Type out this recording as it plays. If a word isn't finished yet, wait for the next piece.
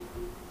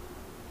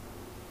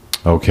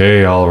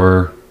Okay,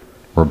 Oliver,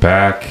 we're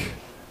back.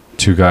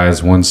 Two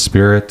guys, one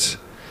spirit.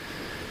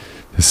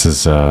 This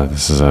is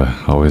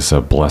always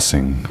a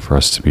blessing for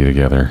us to be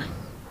together.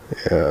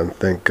 Yeah, and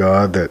thank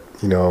God that,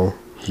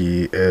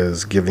 He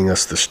is giving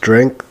us the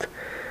strength,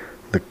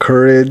 the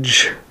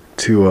courage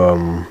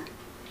to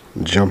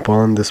jump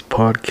on this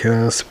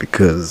podcast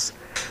because,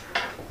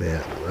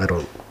 man, I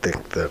don't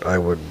think that I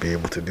would be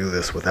able to do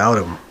this without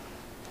him.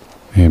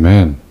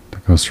 Amen.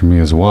 That goes for me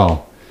as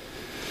well.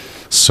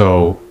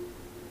 So,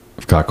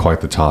 I've got quite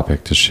the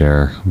topic to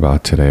share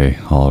about today,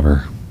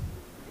 Oliver.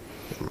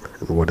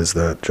 And what is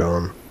that,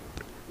 John?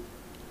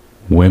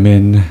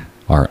 Women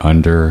are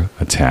under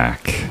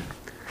attack.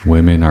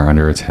 Women are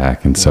under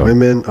attack, and so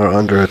women are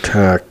under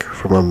attack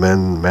from a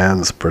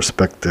man's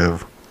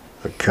perspective,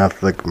 a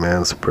Catholic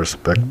man's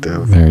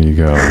perspective. There you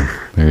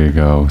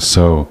go.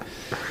 So,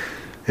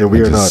 and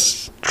we are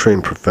not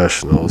trained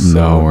professionals. So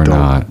no, we're don't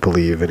not.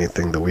 Believe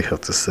anything that we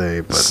have to say,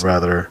 but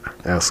rather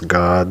ask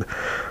God,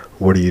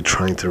 what are you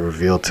trying to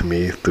reveal to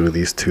me through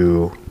these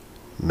two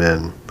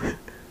men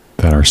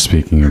that are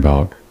speaking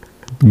about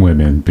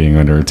women being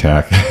under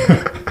attack?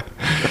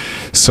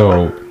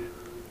 So,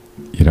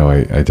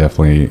 I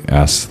definitely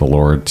asked the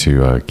Lord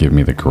to give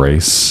me the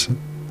grace.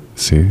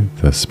 See,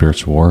 the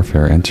spiritual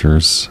warfare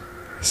enters.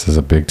 This is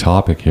a big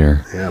topic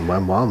here. Yeah, my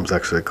mom's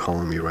actually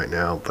calling me right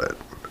now, but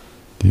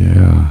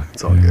yeah,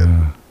 it's all good.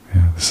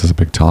 Yeah, this is a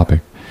big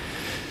topic.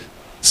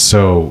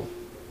 So,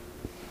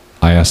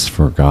 I asked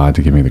for God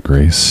to give me the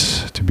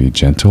grace to be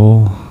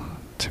gentle,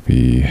 to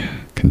be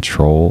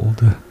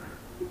controlled,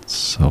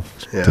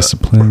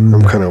 self-disciplined.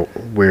 I'm kind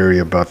of wary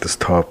about this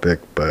topic,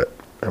 but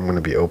I'm going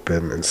to be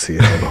open and see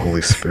how the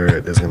Holy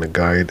Spirit is going to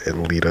guide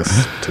and lead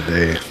us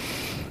today.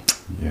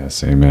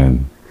 Yes,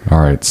 amen.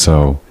 All right,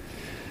 so,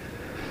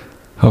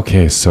 I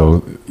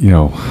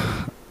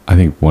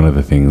think one of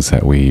the things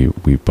that we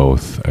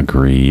both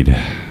agreed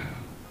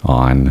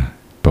on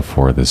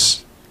before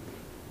this,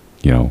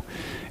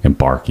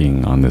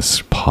 embarking on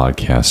this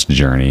podcast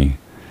journey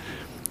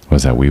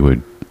was that we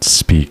would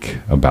speak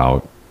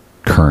about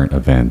current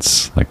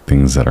events, like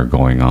things that are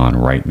going on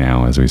right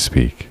now as we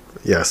speak.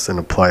 Yes, and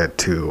apply it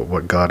to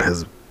what God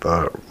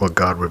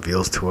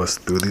reveals to us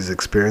through these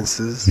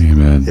experiences.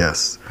 Amen.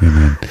 Yes.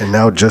 Amen. And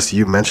now just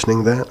you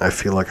mentioning that, I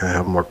feel like I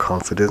have more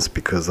confidence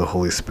because the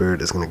Holy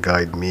Spirit is going to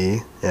guide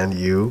me and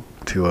you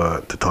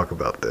to talk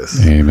about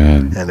this.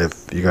 Amen. And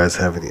if you guys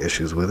have any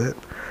issues with it,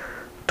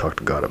 talk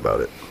to God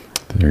about it.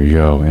 There you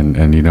go.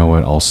 And you know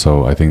what?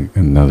 Also, I think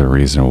another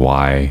reason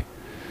why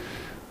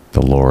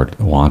the Lord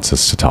wants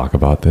us to talk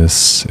about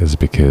this is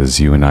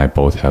because you and I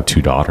both have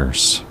two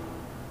daughters.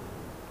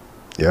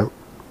 Yep.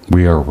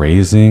 We are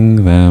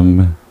raising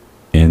them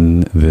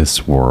in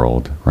this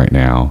world right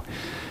now,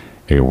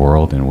 a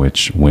world in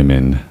which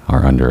women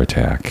are under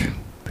attack.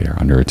 They are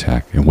under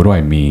attack. And what do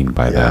I mean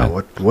by that?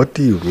 What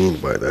do you mean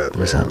by that?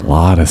 There's a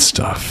lot of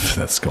stuff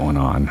that's going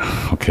on.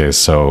 Okay,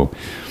 so,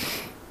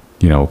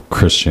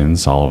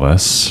 Christians, all of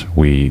us,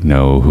 we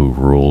know who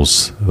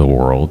rules the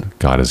world.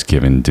 God has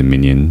given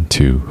dominion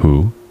to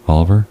who,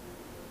 Oliver?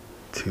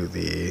 To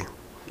the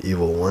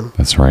evil one.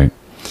 That's right.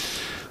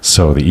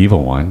 So the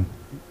evil one,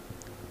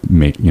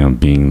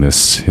 being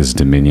this his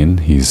dominion,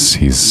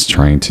 he's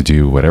trying to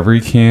do whatever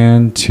he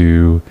can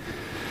to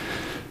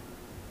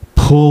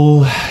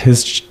pull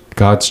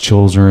God's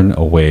children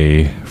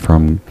away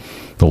from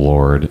the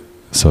Lord,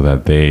 so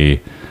that they,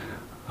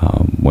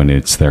 when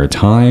it's their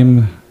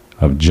time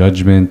of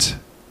judgment,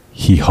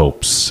 he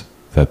hopes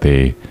that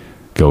they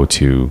go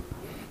to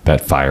that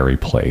fiery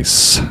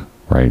place,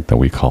 right, that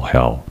we call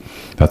hell.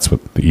 That's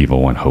what the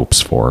evil one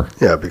hopes for.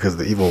 Yeah, because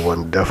the evil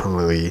one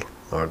the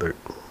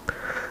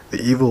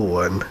evil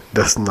one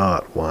does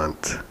not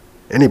want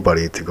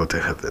anybody to go to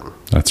heaven.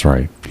 That's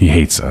right. He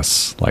hates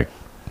us. Like,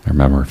 I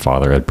remember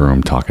Father Ed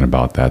Broom talking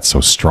about that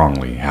so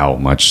strongly, how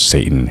much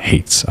Satan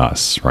hates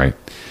us, right?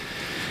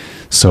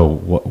 So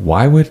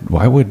why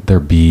would there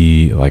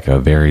be like a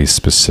very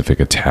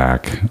specific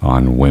attack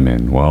on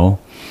women?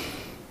 Well,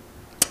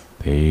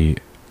 in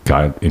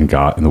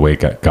the way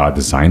God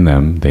designed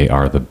them, they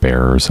are the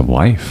bearers of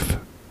life,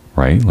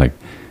 right? Like,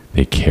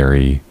 they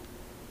carry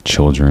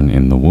children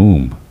in the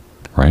womb,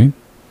 right?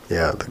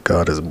 Yeah, that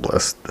God has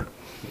blessed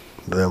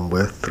them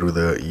with through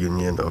the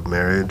union of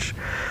marriage,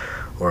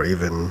 or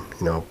even,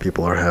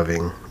 people are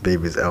having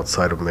babies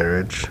outside of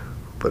marriage,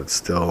 but it's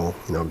still,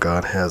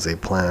 God has a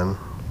plan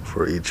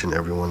for each and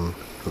every one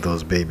of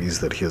those babies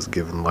that he has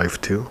given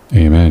life to.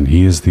 Amen.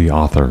 He is the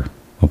author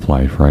of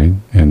life, right?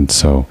 And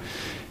so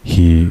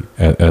he,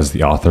 as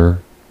the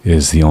author,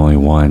 is the only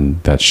one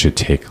that should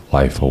take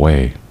life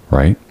away,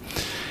 right?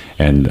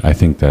 And I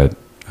think that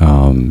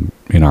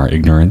in our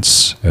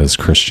ignorance as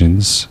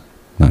Christians,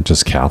 not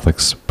just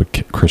Catholics, but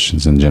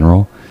Christians in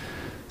general,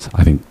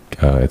 I think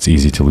it's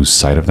easy to lose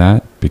sight of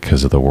that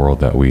because of the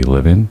world that we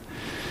live in.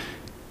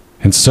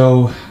 And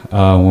so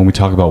when we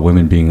talk about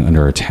women being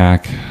under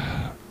attack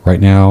right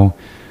now,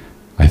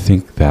 I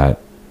think that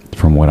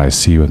from what I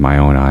see with my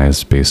own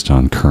eyes based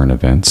on current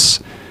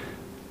events,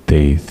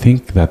 they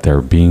think that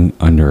they're being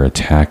under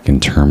attack in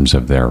terms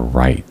of their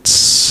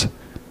rights.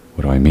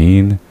 What do I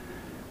mean?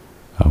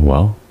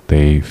 Well,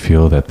 they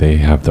feel that they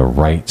have the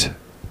right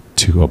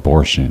to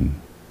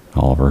abortion,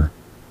 Oliver.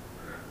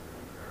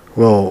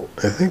 Well,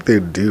 I think they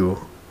do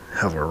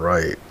have a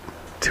right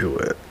to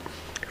it.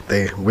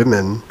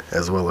 Women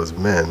as well as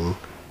men,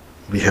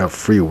 we have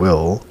free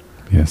will.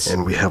 Yes.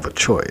 And we have a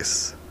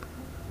choice.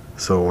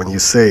 So when you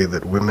say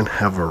that women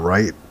have a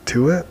right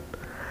to it,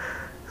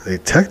 they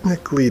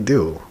technically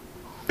do.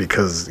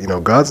 Because,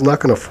 God's not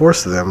going to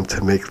force them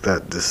to make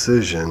that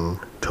decision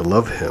to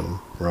love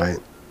him, right?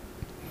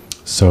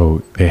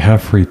 So they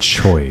have free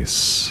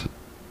choice,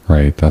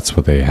 right? That's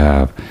what they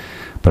have.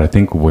 But I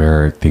think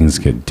where things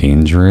get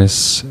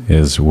dangerous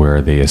is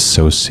where they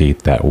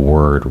associate that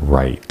word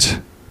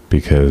right.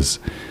 Because,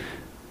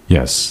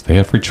 yes, they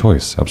have free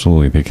choice.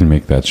 Absolutely. They can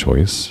make that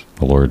choice.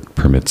 The Lord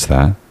permits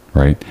that,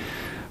 right?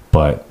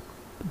 But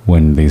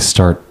when they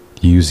start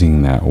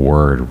using that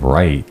word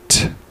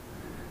right,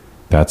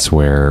 that's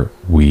where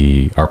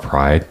our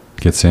pride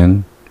gets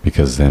in,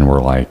 because then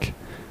we're like,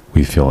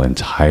 we feel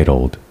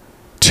entitled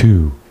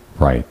to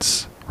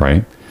rights,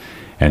 right?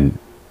 And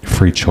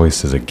free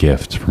choice is a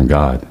gift from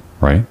God,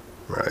 right?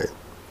 Right.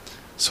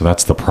 So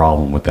that's the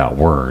problem with that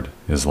word,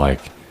 is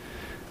like,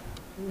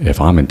 if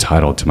I'm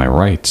entitled to my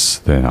rights,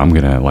 then I'm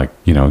going to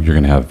you're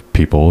going to have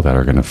people that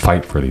are going to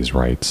fight for these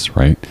rights,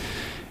 right?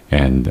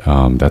 And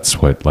that's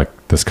what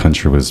this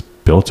country was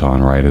built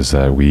on, right? Is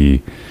that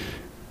we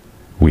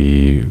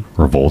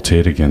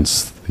revolted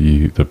against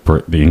the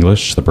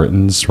English, the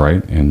Britons,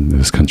 right? And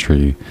this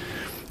country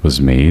was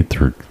made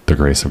through the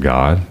grace of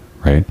God,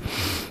 right?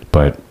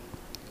 But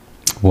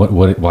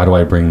why do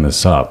I bring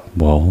this up?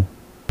 Well,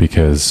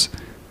 because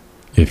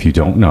if you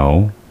don't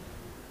know,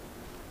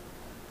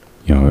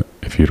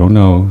 if you don't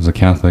know as a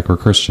Catholic or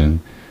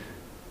Christian,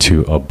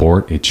 to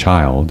abort a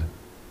child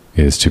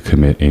is to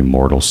commit a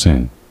mortal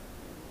sin.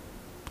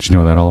 Did you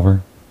know that,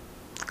 Oliver?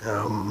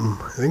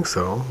 I think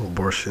so.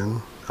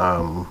 Abortion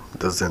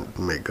doesn't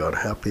make God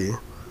happy.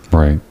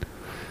 Right.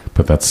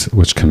 But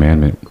which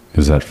commandment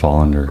does that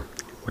fall under?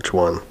 Which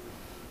one?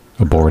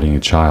 Aborting a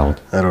child.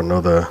 I don't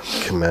know the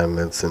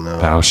commandments in...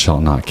 Thou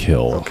shalt not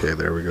kill. Okay,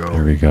 there we go.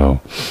 There we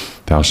go.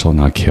 Thou shalt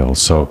not kill.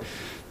 So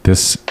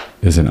this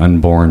is an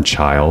unborn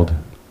child.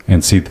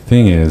 And see, the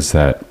thing is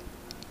that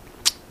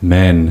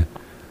men,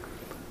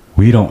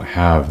 we don't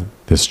have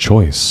this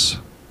choice,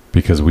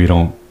 because we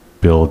don't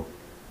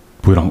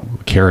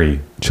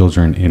carry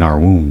children in our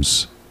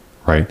wombs,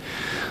 right?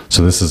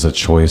 So this is a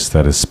choice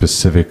that is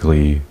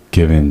specifically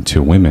given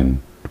to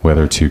women,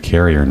 whether to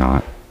carry or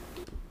not.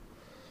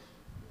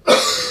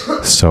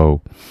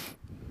 So,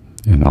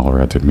 and Oliver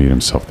had to mute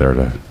himself there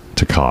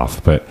to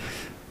cough, but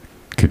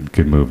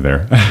good move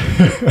there.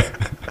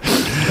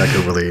 That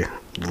could really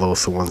blow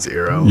someone's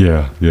ear out.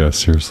 Yeah,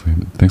 seriously.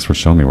 Thanks for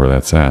showing me where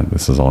that's at.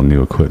 This is all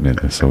new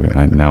equipment, so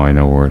now I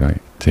know where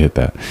to hit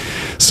that.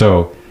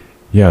 So,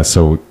 yeah,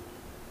 so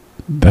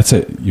that's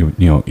it.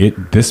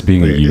 This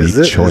being a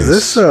unique choice.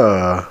 Is this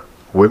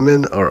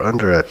women are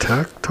under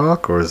attack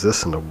talk, or is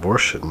this an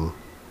abortion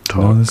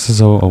talk? No, this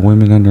is a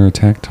women under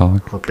attack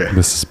talk. Okay.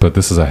 This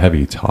is a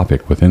heavy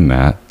topic within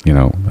that.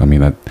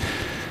 That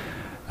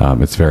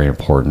it's very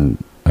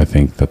important. I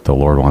think that the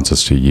Lord wants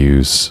to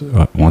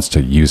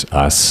use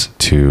us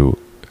to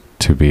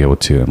be able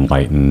to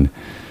enlighten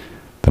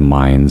the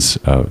minds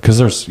of, because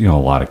there's a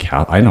lot of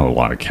I know a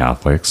lot of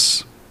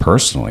Catholics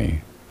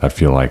personally that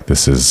feel like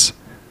this is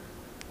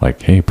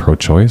like, hey,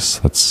 pro-choice,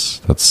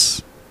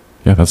 that's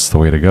the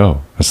way to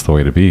go. That's the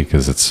way to be,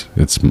 because it's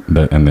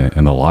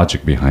the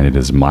logic behind it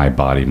is my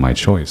body, my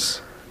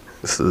choice.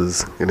 This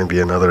is going to be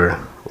another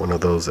one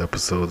of those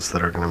episodes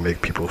that are going to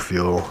make people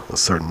feel a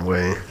certain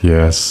way.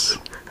 Yes.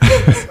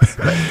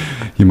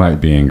 You might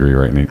be angry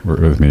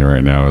with me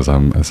right now as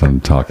I'm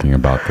talking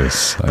about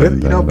this. But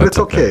but it's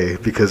okay,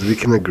 because we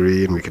can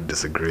agree and we can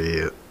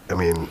disagree.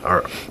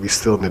 We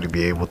still need to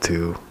be able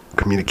to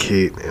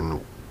communicate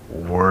and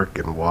work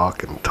and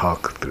walk and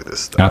talk through this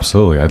stuff.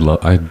 Absolutely.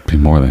 I'd be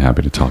more than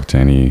happy to talk to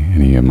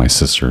any of my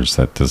sisters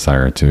that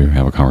desire to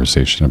have a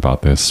conversation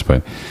about this.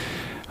 But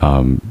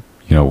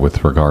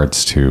with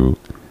regards to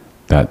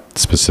that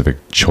specific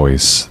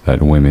choice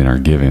that women are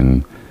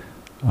given,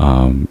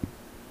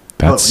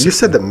 you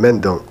said that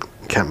men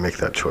can't make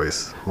that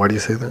choice. Why do you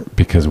say that?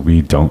 Because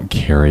we don't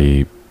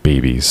carry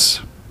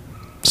babies.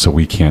 So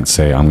we can't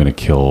say, I'm going to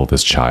kill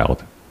this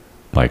child.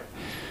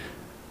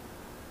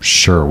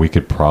 Sure, we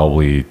could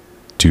probably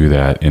do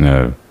that in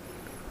a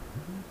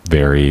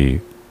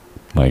very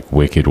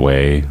wicked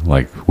way.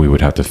 We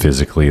would have to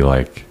physically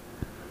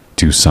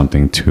do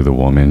something to the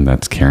woman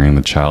that's carrying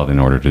the child in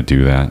order to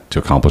do that, to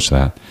accomplish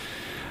that.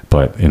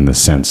 But in the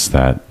sense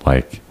that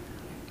I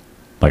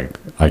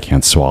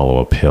can't swallow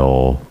a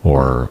pill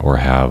or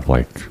have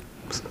a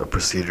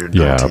procedure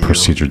done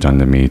procedure done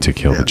to me to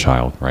kill the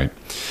child, right?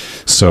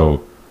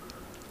 So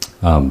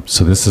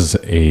this is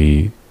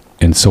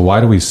and so why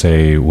do we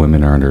say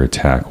women are under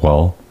attack?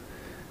 Well,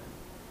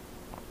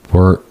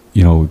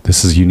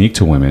 this is unique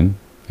to women,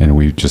 and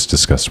we just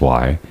discussed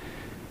why.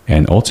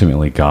 And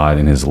ultimately, God,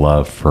 in his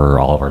love for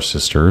all of our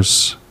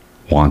sisters,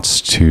 wants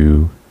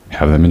to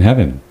have them in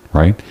heaven,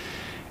 right?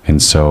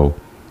 And so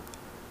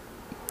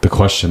the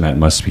question that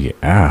must be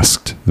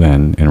asked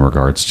then in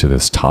regards to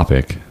this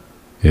topic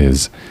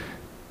is,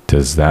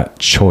 does that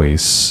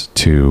choice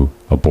to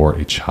abort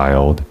a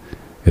child,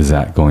 is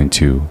that going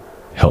to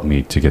help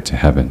me to get to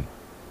heaven?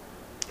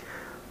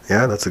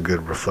 Yeah, that's a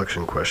good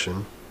reflection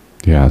question.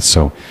 Yeah,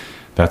 so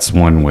that's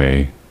one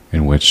way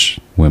in which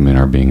women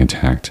are being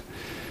attacked.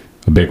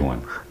 A big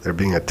one. They're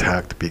being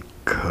attacked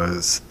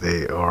because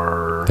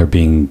they're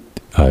being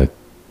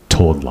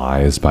told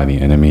lies by the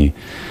enemy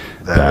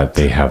that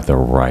they have the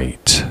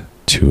right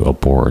to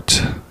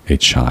abort a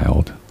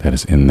child that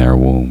is in their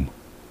womb.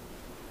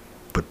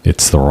 But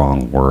it's the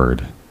wrong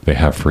word. They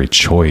have free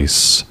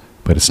choice,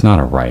 but it's not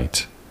a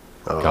right.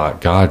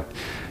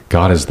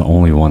 God is the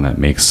only one that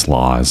makes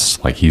laws.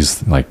 Like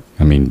he's like,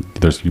 I mean,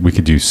 we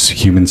could do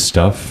human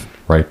stuff,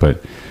 right?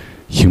 But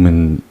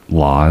human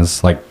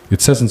laws, like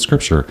it says in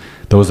scripture,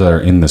 those that are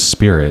in the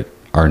spirit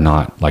are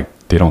not, like,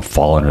 they don't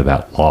fall under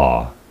that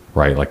law,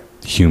 right? Like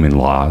human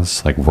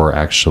laws, like we're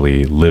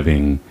actually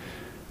living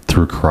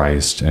through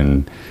Christ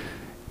and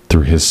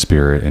through his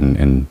spirit,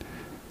 and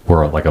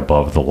we're like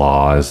above the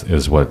law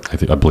is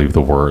what I believe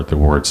the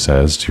word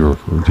says. Do you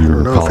recall that? I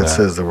don't know if it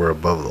says that we're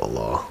above the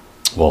law.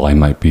 Well, I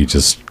might be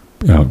just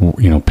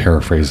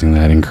paraphrasing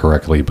that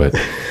incorrectly, but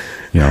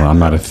I'm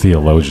not a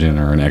theologian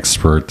or an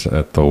expert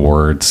at the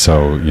word,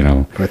 so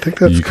I think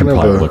that's you can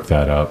probably look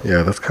that up.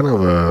 Yeah, that's kind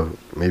of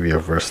maybe a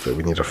verse that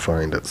we need to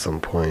find at some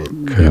point.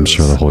 Yeah, I'm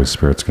sure the Holy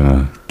Spirit's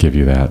gonna give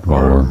you that,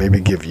 or maybe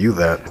give you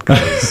that,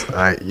 because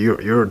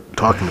you're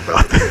talking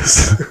about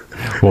this.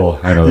 Well,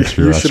 I know that's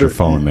your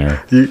phone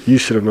there. You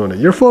should have known it.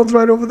 Your phone's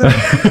right over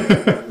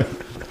there.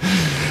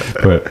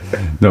 But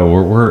no,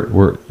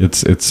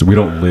 we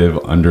don't live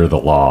under the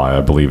law,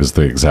 I believe is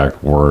the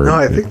exact word. No,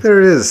 I think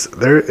there is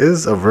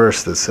a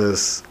verse that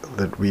says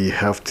that we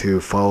have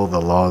to follow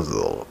the laws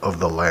of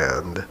the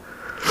land.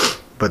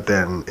 But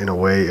then in a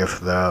way, if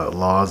the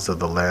laws of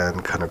the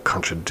land kind of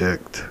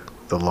contradict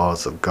the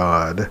laws of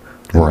God,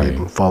 then we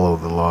can follow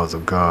the laws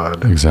of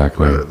God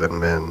rather than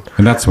men.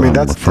 And that's what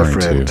I'm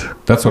referring to.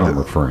 That's what I'm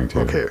referring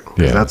to. Okay.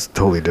 Yeah. That's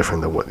totally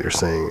different than what you're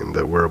saying,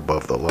 that we're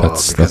above the law.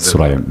 That's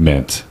what I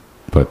meant.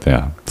 But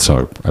yeah,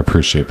 so I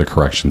appreciate the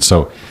correction.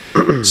 So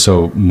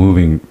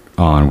moving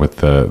on with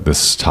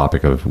this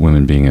topic of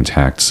women being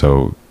attacked.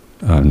 So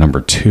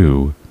number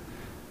 2,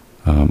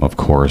 of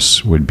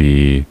course, would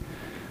be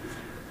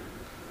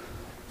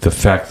the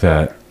fact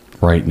that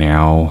right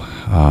now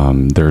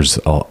there's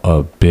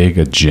a big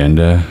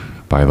agenda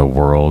by the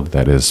world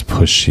that is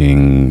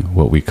pushing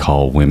what we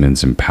call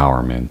women's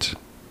empowerment.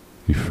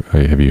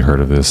 Have you heard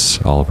of this,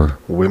 Oliver?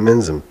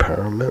 Women's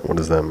empowerment? What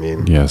does that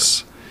mean?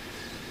 Yes.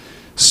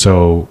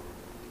 So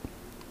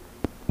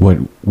what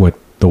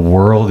the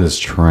world is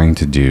trying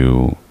to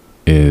do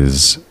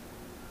is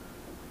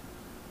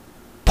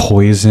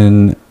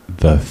poison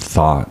the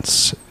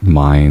thoughts,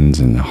 minds,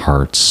 and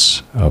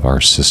hearts of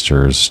our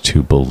sisters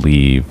to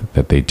believe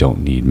that they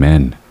don't need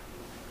men.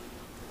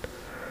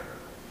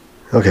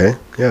 Okay.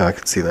 Yeah, I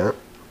could see that.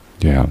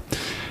 Yeah.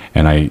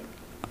 And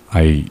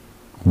I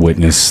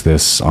witness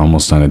this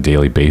almost on a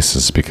daily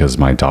basis, because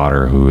my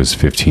daughter, who is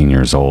 15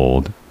 years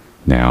old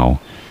now,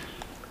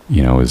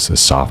 is a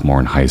sophomore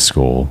in high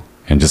school.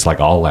 And just like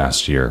all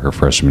last year, her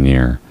freshman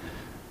year,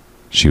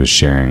 she was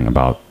sharing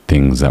about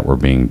things that were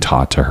being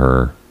taught to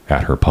her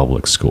at her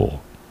public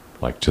school,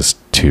 like just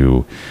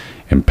to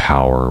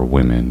empower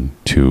women,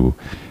 to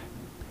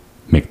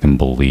make them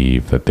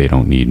believe that they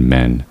don't need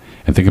men.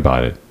 And think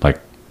about it, like,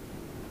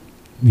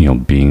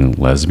 being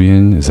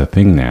lesbian is a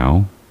thing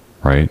now,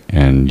 right?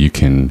 And you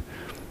can,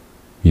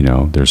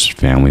 there's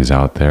families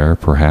out there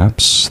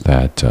perhaps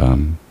that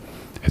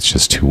it's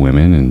just 2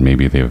 women and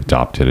maybe they've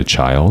adopted a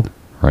child,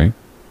 right?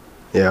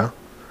 Yeah.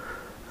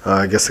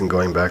 I guess in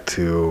going back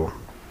to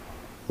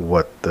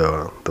what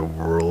the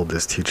world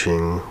is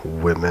teaching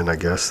women, I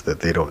guess, that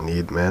they don't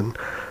need men,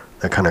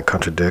 that kind of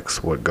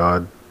contradicts what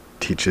God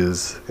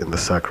teaches in the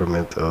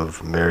sacrament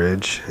of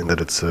marriage, and that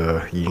it's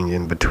a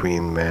union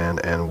between man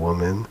and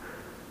woman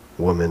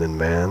and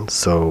man.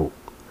 So,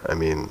 I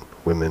mean,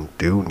 women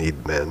do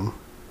need men.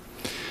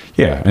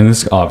 Yeah, and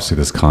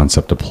this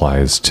concept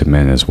applies to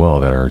men as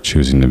well that are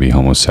choosing to be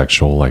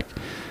homosexual. Like,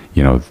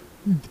 you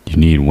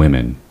need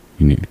women,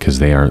 because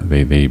they are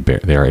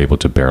able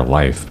to bear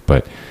life.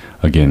 But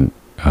again,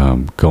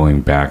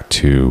 going back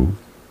to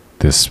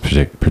this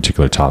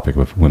particular topic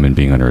with women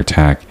being under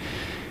attack,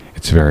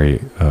 it's a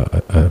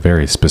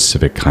very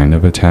specific kind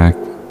of attack,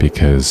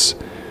 because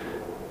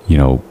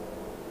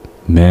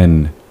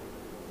men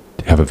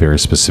have a very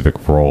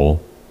specific role,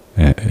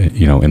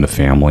 in the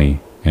family,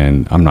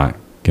 and I'm not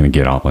going to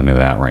get off into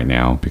that right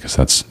now, because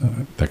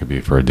that could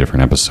be for a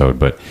different episode.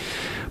 But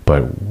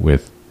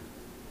with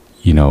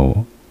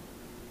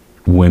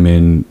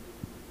women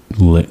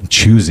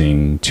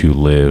choosing to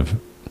live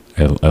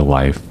a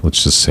life,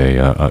 let's just say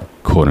a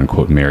quote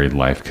unquote married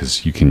life,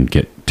 because you can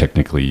get,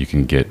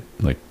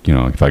 like,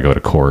 if I go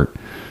to court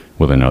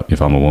with another.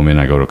 If I'm a woman,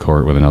 I go to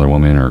court with another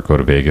woman, or go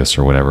to Vegas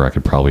or whatever. I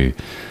could probably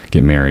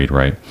get married,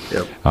 right?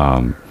 Yep.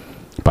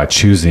 By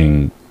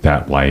choosing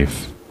that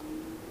life,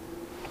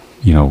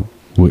 you know,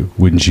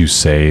 wouldn't you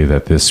say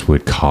that this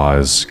would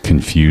cause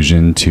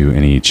confusion to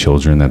any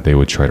children that they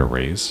would try to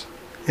raise?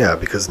 Yeah,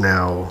 because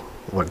now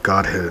what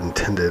God had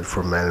intended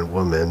for man and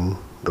woman,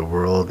 the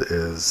world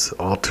is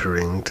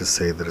altering to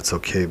say that it's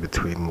okay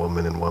between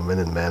woman and woman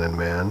and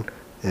man.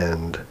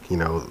 And, you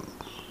know,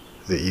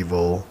 the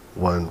evil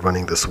one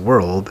running this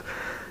world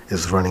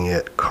is running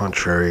it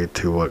contrary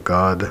to what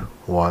God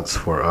wants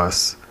for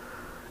us.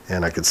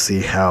 And I could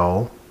see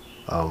how,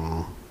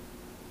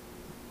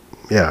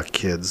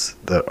 kids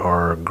that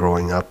are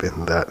growing up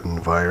in that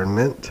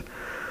environment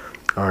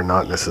are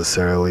not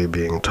necessarily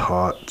being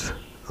taught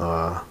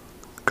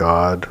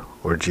God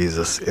or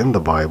Jesus in the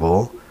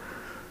Bible.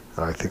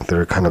 I think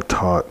they're kind of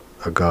taught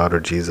a God or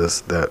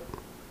Jesus that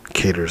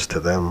caters to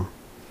them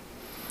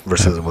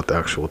versus what the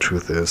actual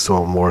truth is.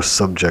 So a more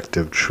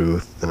subjective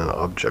truth than an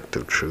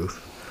objective truth.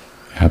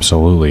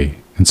 Absolutely.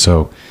 And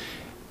so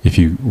if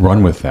you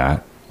run with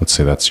that, let's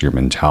say that's your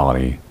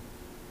mentality,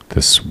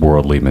 this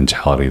worldly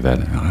mentality that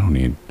I don't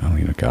need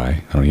a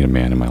guy, I don't need a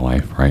man in my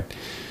life, right?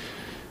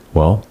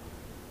 Well,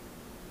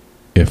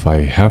 if I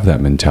have that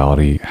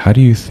mentality, how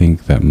do you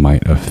think that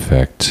might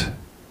affect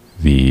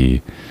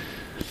the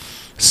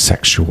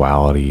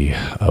sexuality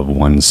of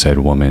one said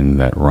woman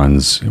that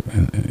runs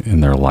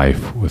in their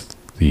life with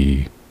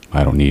the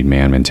I don't need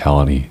man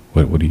mentality?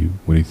 What do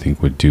you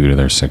think would do to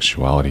their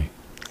sexuality?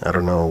 I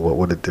don't know. What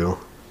would it do?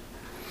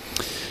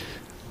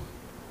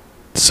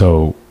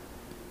 So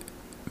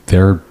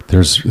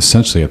there's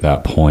essentially at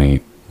that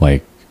point,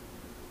 like,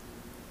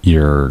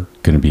 you're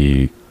going to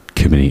be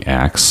committing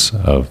acts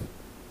of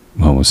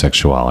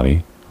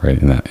homosexuality, right?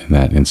 In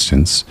that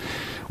instance,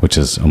 which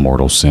is a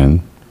mortal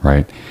sin,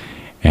 right?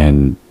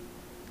 And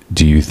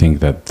do you think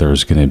that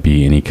there's going to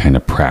be any kind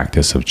of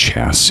practice of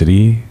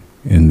chastity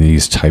in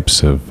these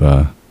types of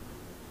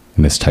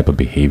in this type of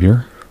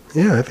behavior?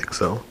 Yeah, I think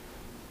so.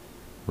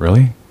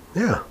 Really?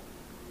 Yeah.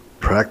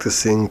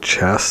 Practicing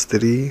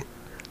chastity,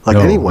 like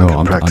anyone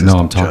can practice.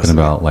 I'm talking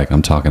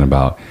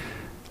about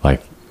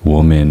like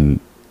woman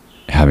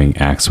having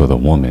acts with a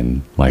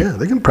woman. Like, yeah,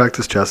 they can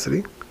practice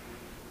chastity.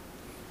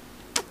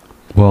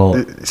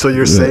 Well, so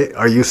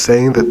are you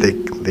saying that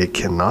they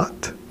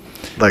cannot?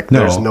 Like,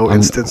 there's no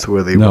instance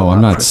where they No,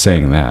 I'm not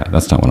saying that.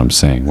 That's not what I'm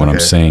saying. What I'm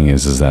saying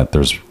is that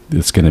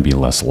it's going to be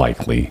less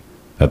likely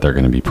that they're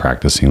going to be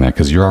practicing that,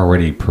 because you're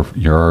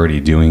already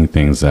doing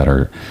things that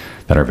are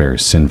very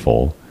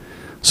sinful.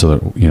 So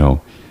that, you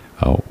know,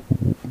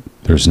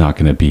 there's not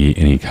going to be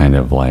any kind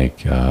of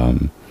like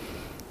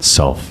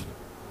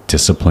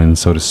self-discipline,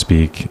 so to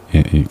speak,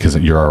 because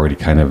you're already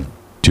kind of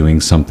doing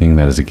something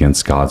that is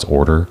against God's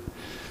order.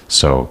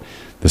 So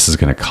this is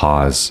going to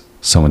cause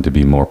someone to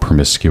be more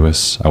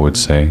promiscuous, I would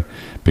say,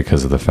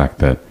 because of the fact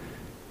that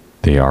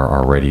they are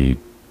already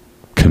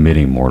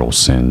committing mortal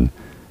sin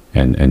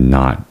and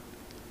not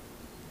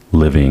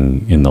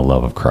living in the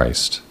love of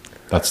Christ.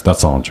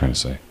 That's all I'm trying to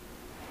say.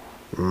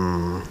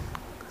 I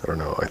don't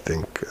know. I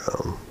think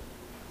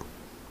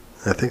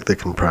they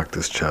can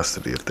practice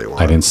chastity if they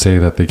want. I didn't say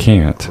that they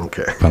can't.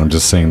 Okay. But I'm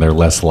just saying they're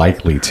less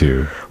likely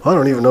to. Well, I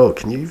don't even know.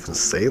 Can you even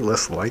say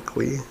less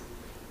likely?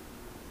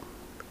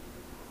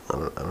 I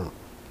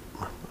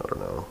don't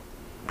know.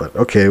 But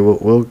okay,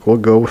 we'll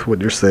go with what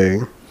you're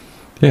saying.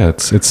 Yeah,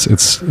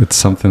 it's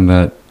something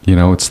that, you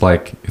know, it's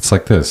like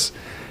this.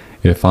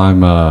 If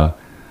I'm an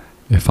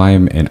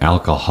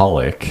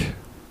alcoholic,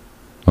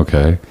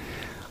 okay,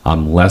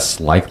 I'm less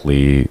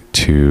likely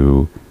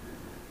to,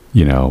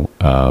 you know,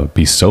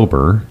 be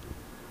sober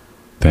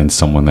than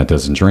someone that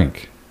doesn't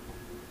drink.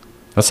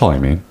 That's all I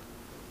mean.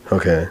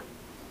 Okay.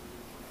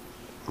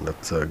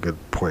 That's a good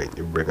point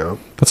you bring up.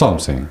 That's all I'm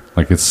saying.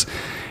 Like, it's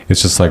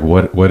just like,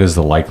 what is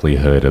the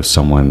likelihood of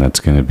someone that's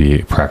going to be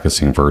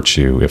practicing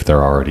virtue if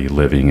they're already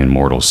living in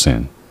mortal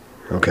sin?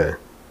 Okay.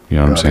 You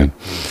know what I'm saying?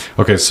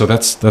 Okay, so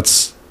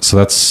that's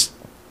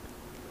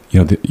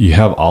you know, you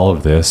have all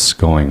of this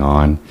going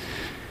on,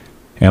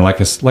 and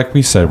like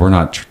we said, we're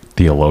not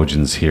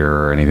theologians here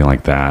or anything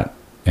like that,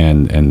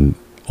 and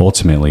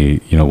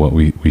ultimately, you know, what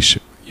we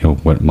should, you know,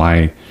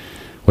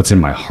 what's in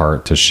my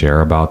heart to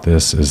share about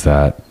this is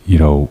that, you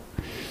know,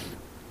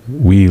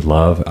 we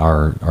love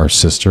our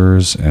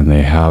sisters, and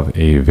they have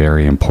a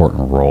very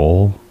important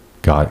role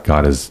God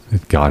has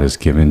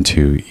given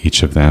to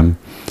each of them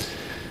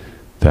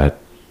that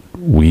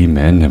we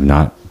men have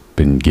not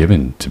been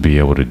given to be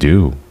able to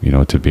do, you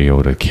know, to be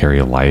able to carry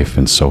a life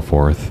and so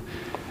forth.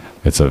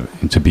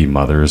 To be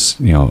mothers,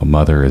 you know, a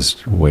mother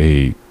is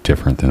way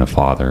different than a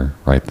father,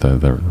 right?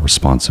 The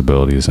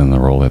responsibilities and the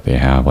role that they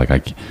have. Like, I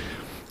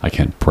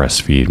can't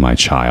breastfeed my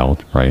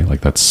child, right?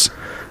 Like, that's...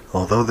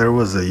 Although there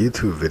was a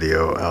YouTube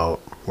video out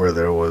where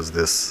there was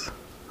this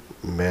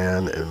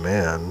man and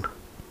man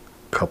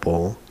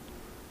couple,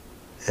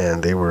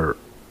 and they were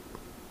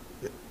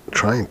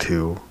trying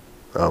to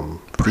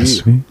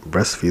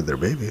breastfeed their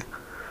baby.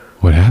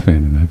 What happened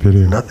in that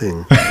video?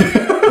 Nothing.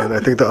 And And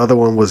I think the other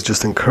one was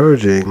just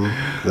encouraging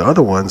the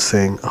other one,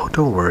 saying, "Oh,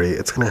 don't worry,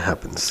 it's gonna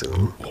happen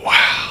soon."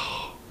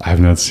 Wow. I have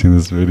not seen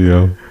this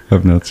video.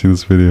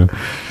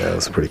 That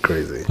was pretty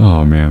crazy.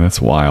 Oh man,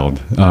 that's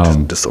wild.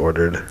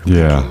 Disordered.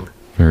 Yeah. thinking.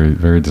 Very,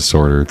 very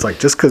disordered. It's like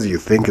just because you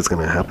think it's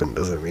gonna happen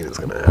doesn't mean it's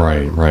gonna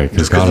happen. Right.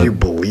 Just because you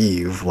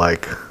believe,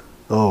 like,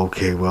 oh,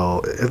 okay,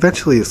 well,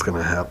 eventually it's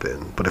gonna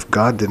happen. But if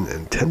God didn't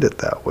intend it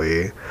that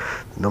way,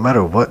 no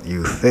matter what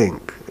you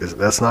think,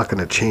 that's not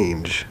gonna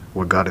change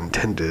what God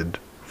intended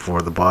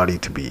for the body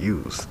to be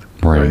used.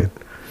 Right.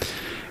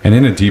 And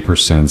in a deeper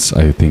sense,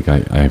 I think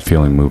I'm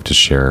feeling moved to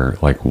share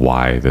like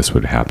why this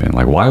would happen.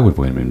 Like, why would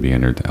women be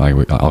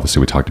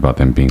obviously we talked about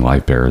them being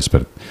life bearers,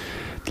 but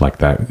like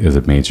that is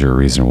a major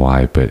reason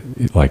why. But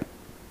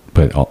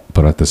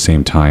at the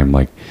same time,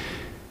 like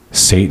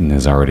Satan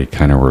has already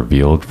kind of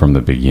revealed from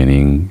the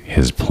beginning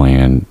his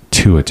plan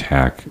to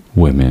attack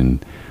women,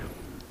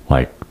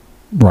 like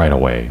right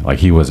away. Like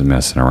he wasn't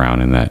messing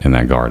around in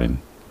that garden.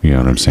 You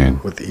know what I'm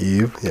saying? With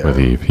Eve, yeah. With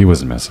Eve, he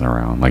wasn't messing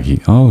around. Like you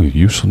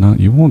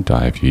won't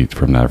die if you eat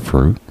from that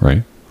fruit,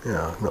 right?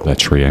 Yeah. No. That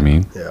tree, I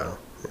mean. Yeah.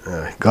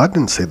 God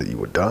didn't say that you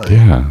would die.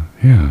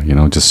 Yeah. You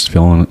know, just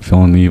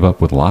filling Eve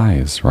up with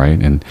lies, right?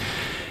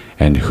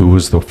 And who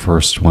was the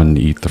first one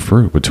to eat the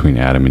fruit between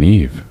Adam and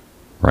Eve,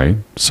 right?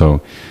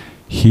 So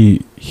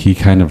he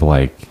kind of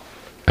like,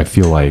 I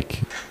feel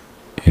like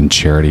in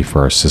charity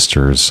for our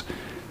sisters,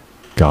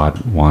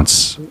 God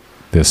wants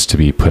this to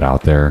be put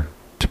out there,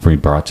 to be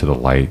brought to the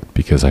light,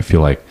 because I feel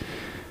like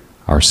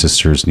our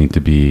sisters need to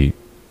be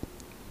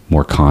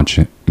more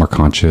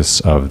conscious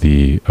of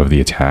the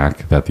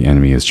attack that the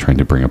enemy is trying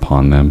to bring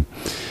upon them,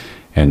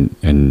 and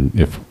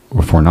if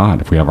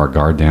we have our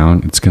guard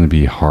down, it's going to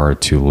be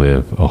hard to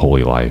live a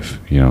holy life,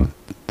 you know,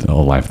 a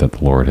life that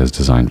the Lord has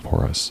designed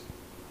for us.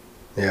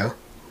 Yeah,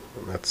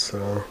 that's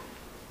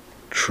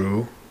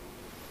true.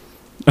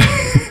 You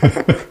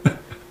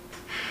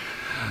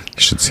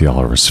should see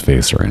Oliver's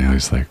face right now.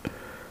 He's like,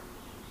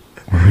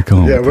 where are we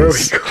going? Yeah, with where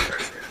this? are we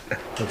going?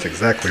 That's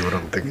exactly what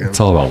I'm thinking. It's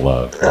all about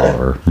love,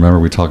 Oliver. Remember,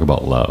 we talk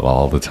about love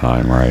all the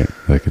time, right?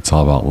 Like, it's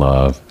all about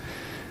love.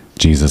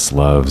 Jesus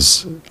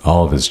loves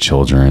all of his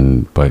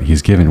children, but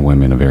he's given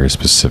women a very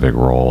specific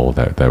role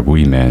that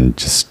we men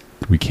just,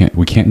 we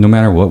can't, no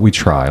matter what we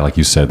try, like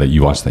you said, that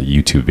you watched that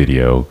YouTube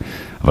video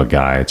of a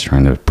guy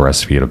trying to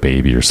breastfeed a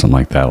baby or something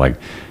like that. Like,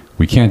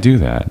 we can't do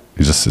that.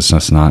 It's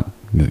just not,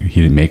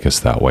 he didn't make us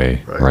that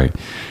way, right?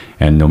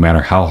 And no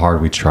matter how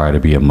hard we try to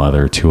be a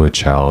mother to a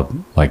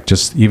child, like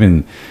just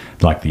even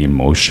like the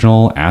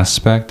emotional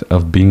aspect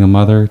of being a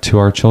mother to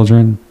our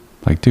children,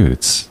 like, dude,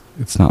 it's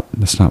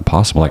not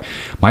possible. Like,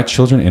 my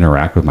children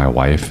interact with my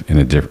wife in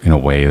a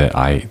way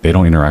that they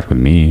don't interact with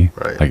me.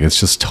 Right. Like, it's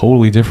just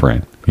totally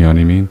different. You know what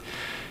I mean?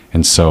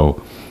 And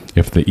so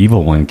if the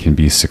evil one can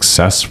be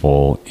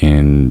successful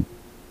in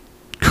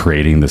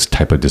creating this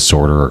type of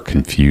disorder or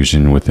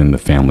confusion within the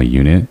family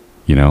unit,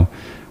 you know,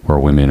 where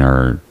women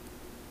are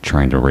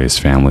trying to raise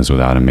families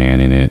without a man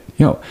in it,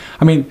 you know,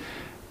 I mean,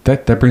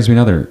 that brings me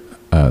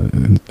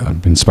I'm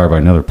inspired by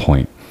another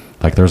point.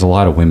 Like, there's a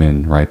lot of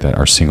women, right, that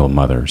are single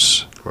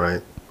mothers.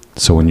 Right.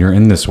 So when you're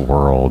in this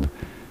world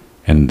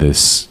and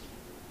the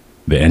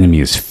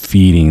enemy is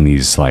feeding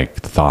these like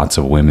thoughts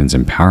of women's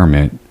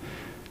empowerment,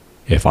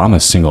 if I'm a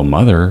single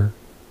mother,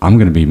 I'm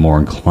going to be more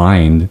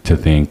inclined to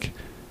think,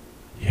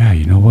 yeah,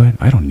 you know what?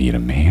 I don't need a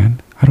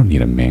man.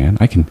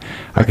 I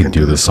can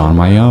do this on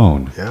my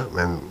own. Yeah,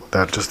 and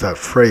that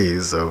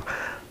phrase of,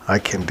 I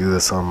can do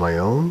this on my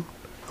own.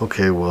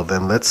 Okay, well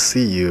then let's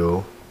see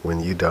you when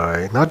you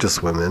die. Not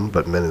just women,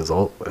 but men as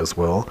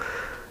well.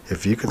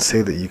 If you can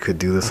say that you could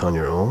do this on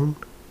your own,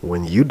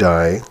 when you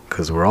die,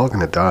 because we're all going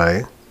to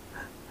die,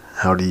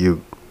 how do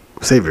you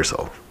save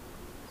yourself?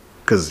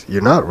 Because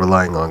you're not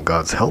relying on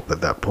God's help at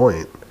that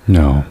point.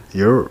 No.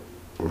 You're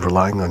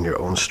relying on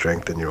your own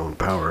strength and your own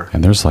power.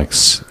 And there's like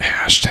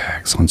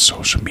hashtags on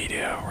social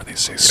media where they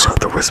say, you don't have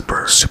to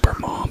whisper. Super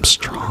mom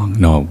strong.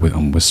 No,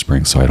 I'm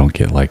whispering so I don't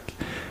get like,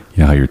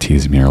 you know how you were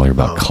teasing me earlier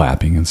about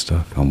clapping and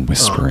stuff? I'm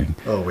whispering.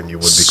 Oh, when you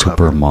would be super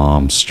clapping.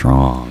 mom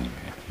strong.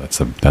 That's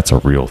a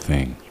real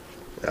thing.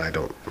 I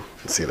don't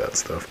see that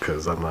stuff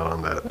because I'm not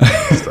on that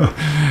stuff.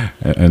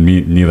 And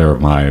neither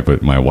am I,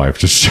 but my wife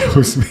just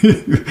shows me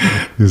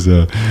these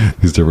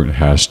different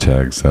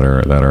hashtags that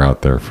are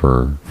out there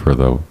for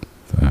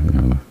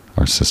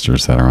our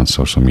sisters that are on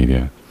social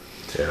media.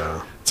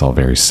 Yeah, it's all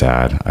very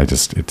sad.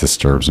 It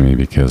disturbs me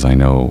because I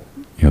know,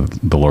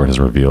 the Lord has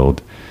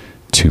revealed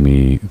to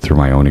me through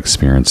my own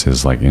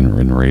experiences, like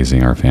in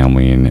raising our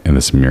family and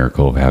this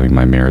miracle of having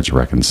my marriage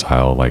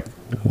reconcile, like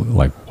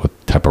what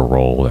type of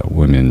role that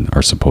women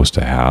are supposed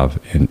to have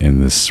in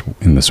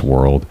this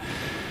world.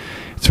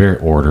 It's very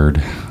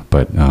ordered,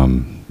 but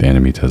the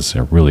enemy does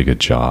a really good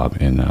job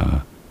in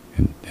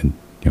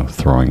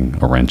throwing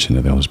a wrench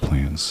into those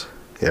plans.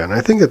 Yeah, and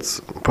I think it's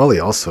probably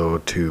also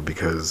too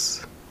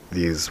because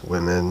these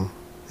women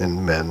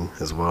and men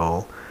as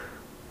well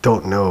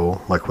don't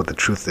know like what the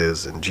truth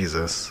is in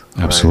Jesus.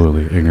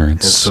 Absolutely, right?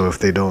 ignorance. And so if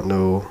they don't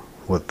know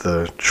what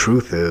the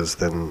truth is,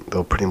 then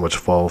they'll pretty much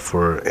fall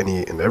for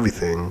any and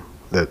everything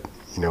that,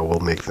 will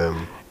make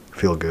them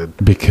feel good.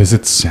 Because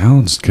it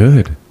sounds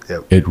good.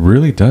 Yep. It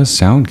really does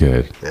sound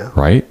good. Yeah.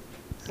 Right?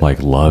 Like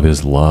love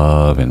is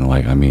love, and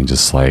like, I mean,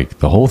 just like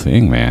the whole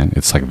thing, man.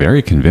 It's like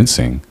very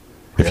convincing.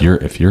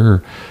 If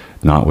you're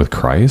not with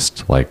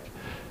Christ, like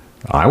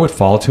I would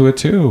fall to it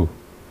too.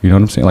 You know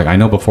what I'm saying? Like I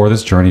know before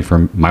this journey,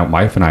 from my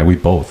wife and I, we're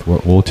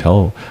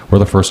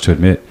the first to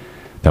admit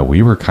that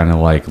we were kind of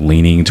like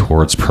leaning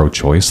towards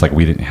pro-choice. Like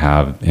we didn't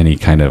have any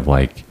kind of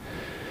like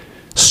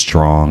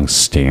strong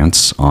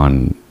stance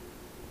on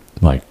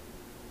like,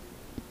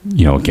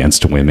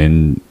 against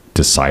women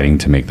deciding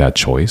to make that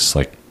choice.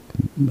 Like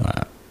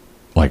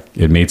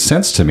it made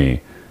sense to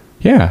me.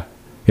 Yeah,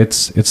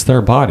 it's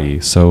their body.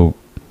 So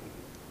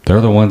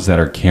they're the ones that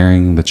are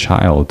carrying the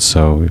child.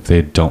 So if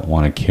they don't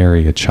want to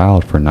carry a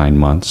child for 9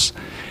 months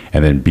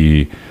and then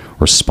be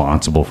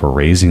responsible for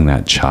raising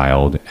that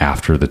child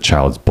after the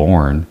child's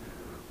born,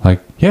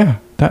 like, yeah,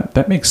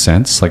 that makes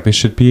sense. Like they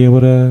should be able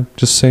to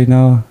just say,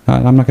 no,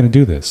 I'm not going to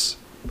do this.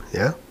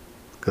 Yeah.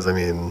 Because,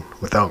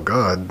 without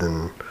God,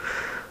 then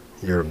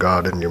you're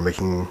God and you're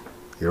making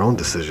your own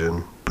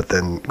decision. But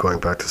then going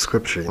back to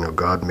scripture,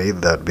 God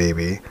made that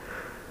baby.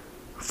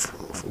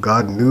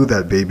 God knew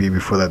that baby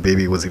before that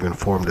baby was even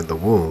formed in the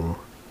womb.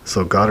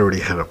 So God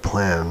already had a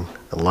plan,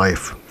 a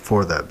life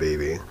for that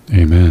baby.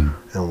 Amen.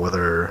 And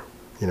whether,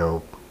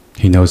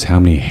 He knows how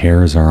many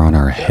hairs are on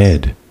our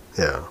head.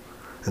 Yeah.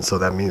 And so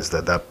that means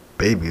that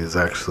baby is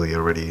actually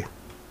already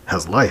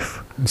has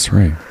life. That's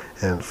right.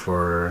 And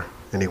for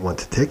anyone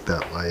to take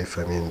that life,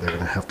 they're going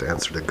to have to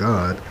answer to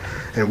God.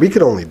 And we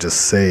could only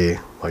just say,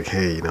 like,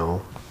 hey,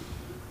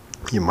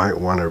 you might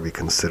want to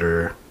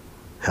reconsider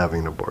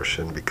having an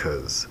abortion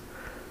because,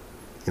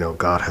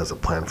 God has a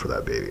plan for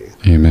that baby.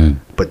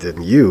 Amen. But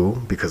then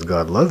you, because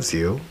God loves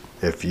you,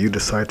 if you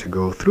decide to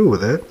go through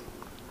with it,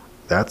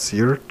 that's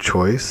your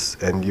choice,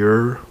 and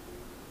you're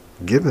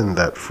given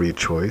that free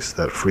choice,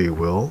 that free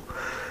will.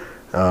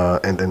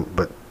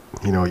 But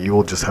you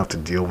will just have to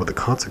deal with the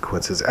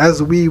consequences,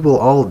 as we will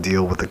all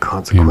deal with the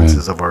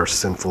consequences of our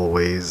sinful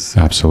ways.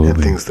 Absolutely.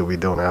 And things that we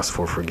don't ask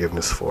for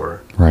forgiveness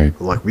for. Right.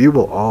 Like we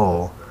will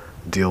all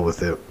deal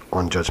with it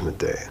on Judgment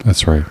Day.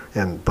 That's right.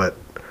 But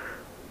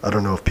I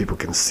don't know if people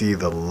can see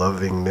the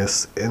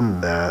lovingness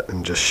in that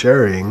and just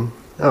sharing.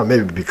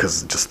 Maybe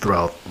because just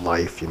throughout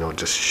life,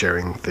 just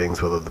sharing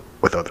things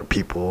with other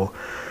people.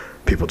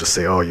 People just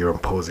say, oh, you're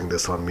imposing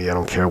this on me. I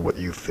don't care what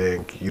you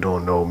think. You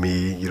don't know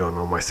me. You don't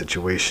know my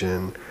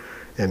situation.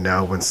 And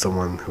now when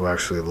someone who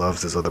actually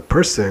loves this other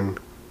person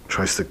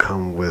tries to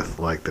come with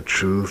like the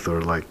truth,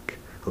 or like,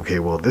 okay,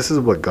 well, this is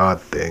what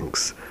God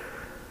thinks,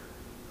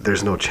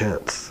 there's no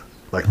chance.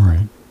 Like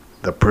right.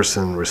 The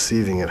person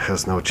receiving it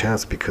has no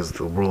chance because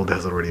the world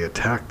has already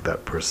attacked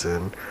that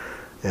person.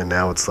 And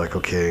now it's like,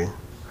 okay,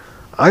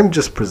 I'm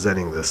just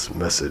presenting this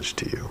message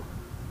to you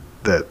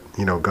that,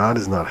 God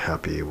is not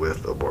happy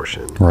with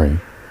abortion. Right.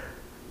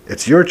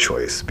 It's your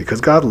choice because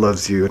God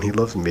loves you and He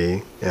loves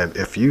me. And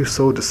if you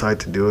so decide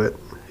to do it,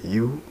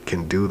 you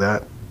can do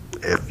that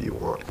if you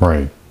want.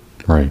 Right.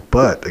 Right.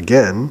 But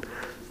again,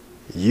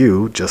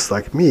 you, just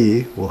like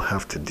me, will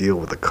have to deal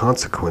with the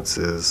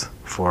consequences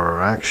for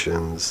our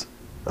actions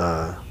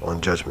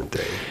on Judgment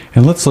Day.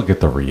 And let's look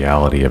at the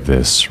reality of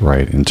this,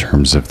 right, in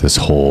terms of this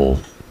whole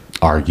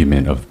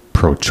argument of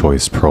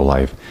pro-choice,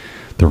 pro-life.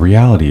 The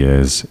reality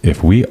is,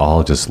 if we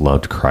all just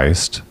loved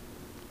Christ,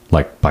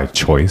 like by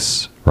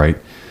choice, right,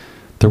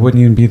 there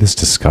wouldn't even be this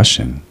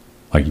discussion.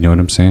 Like, you know what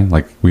I'm saying?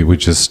 Like, we would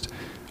just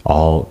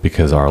all,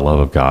 because our love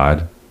of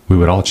God, we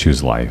would all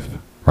choose life,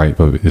 right?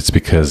 But it's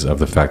because of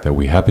the fact that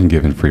we have been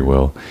given free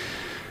will.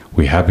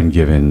 We have been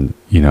given,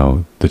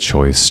 the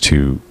choice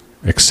to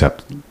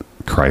accept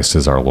Christ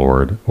as our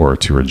Lord or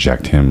to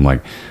reject Him,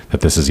 like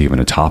that this is even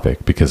a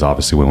topic, because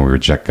obviously when we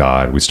reject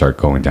God, we start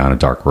going down a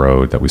dark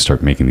road, that we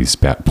start making these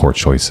poor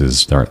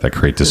choices that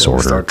create disorder.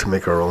 We start to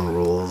make our own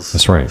rules.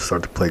 That's right.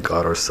 Start to play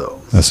God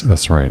ourselves.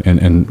 That's right.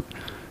 And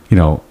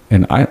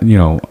I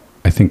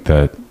think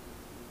that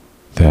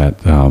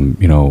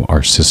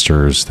our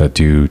sisters that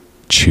do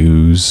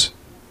choose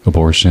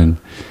abortion,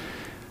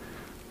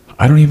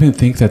 I don't even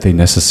think that they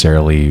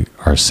necessarily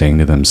are saying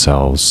to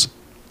themselves,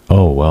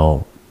 oh,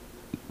 well,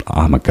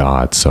 I'm a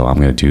God, so I'm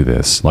going to do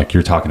this. Like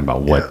you're talking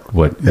about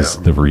what is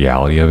the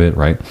reality of it,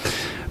 right?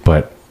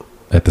 But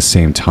at the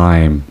same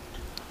time,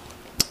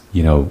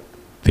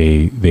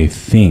 they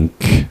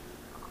think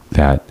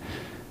that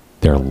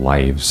their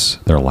lives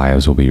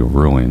will be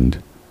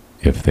ruined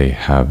if they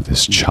have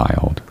this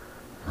child,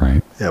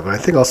 right? Yeah, but I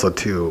think also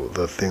too,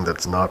 the thing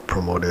that's not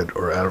promoted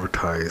or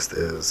advertised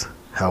is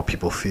how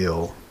people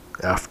feel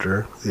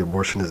after the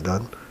abortion is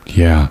done.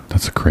 Yeah,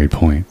 that's a great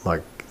point.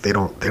 Like they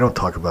don't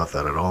talk about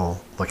that at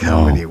all. Like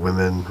how many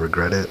women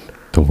regret it.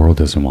 The world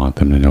doesn't want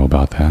them to know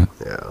about that.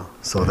 Yeah.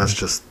 So that's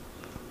just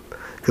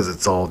because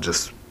it's all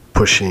just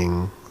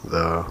pushing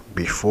the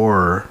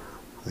before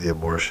the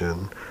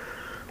abortion,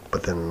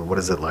 but then what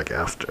is it like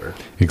after?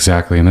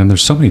 Exactly. And then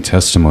there's so many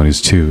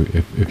testimonies too.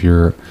 If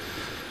you're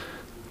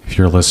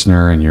a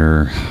listener and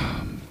you're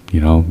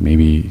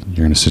maybe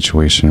you're in a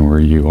situation where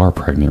you are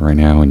pregnant right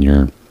now and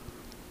it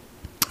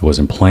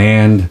wasn't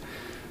planned.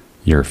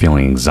 You're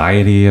feeling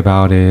anxiety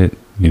about it.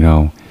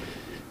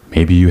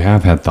 Maybe you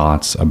have had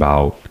thoughts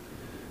about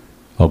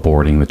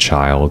aborting the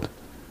child.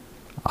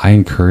 I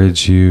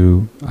encourage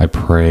you, I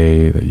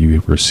pray that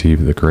you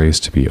receive the grace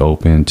to be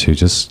open to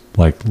just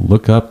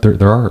look up.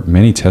 There are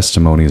many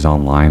testimonies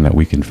online that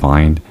we can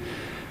find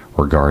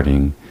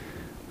regarding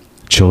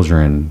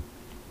children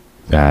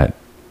that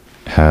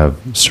have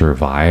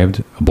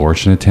survived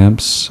abortion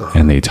attempts,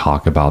 and they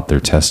talk about their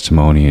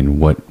testimony and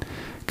what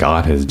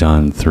God has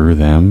done through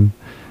them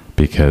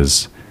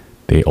because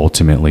they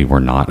ultimately were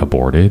not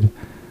aborted.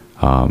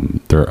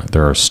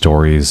 There are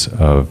stories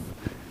of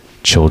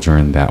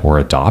children that were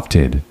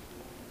adopted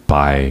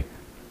by,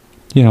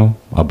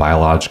 a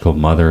biological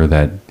mother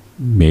that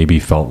maybe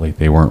felt like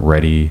they weren't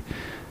ready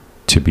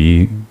to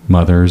be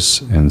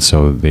mothers, and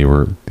so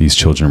these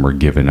children were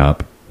given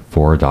up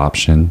for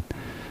adoption.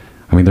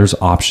 I mean, there's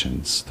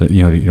options that,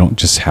 you don't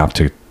just have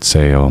to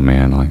say, oh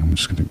man, I'm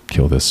just going to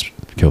kill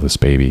this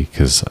baby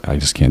because I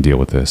just can't deal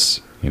with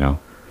this, Yeah,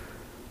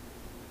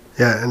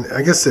 and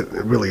I guess it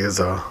really is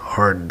a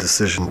hard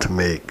decision to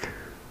make.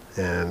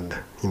 And,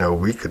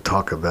 we could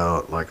talk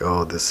about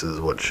oh, this is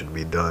what should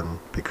be done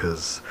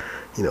because,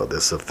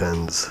 this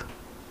offends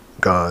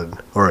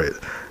God. Or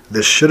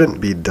this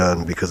shouldn't be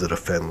done because it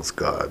offends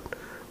God.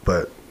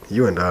 But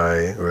you and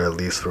I, or at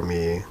least for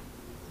me,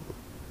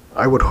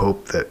 I would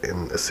hope that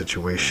in a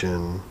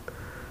situation,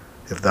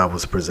 if that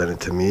was presented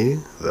to me,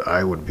 that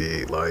I would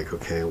be like,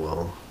 okay,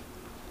 well,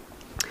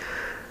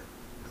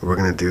 we're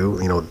going to do,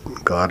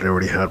 God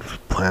already had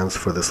plans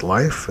for this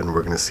life and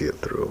we're going to see it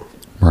through.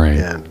 Right.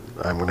 And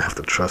I'm going to have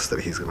to trust that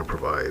he's going to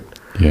provide.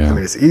 Yeah. I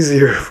mean, it's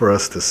easier for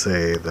us to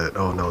say that,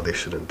 oh, no, they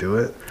shouldn't do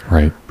it.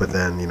 Right. But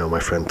then, my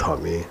friend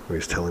taught me, he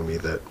was telling me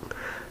that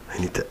I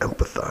need to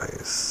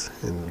empathize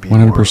and be 100%.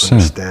 More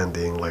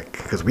understanding,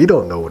 because we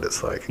don't know what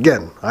it's like.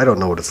 Again, I don't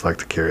know what it's like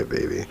to carry a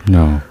baby.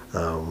 No.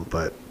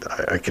 But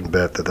I can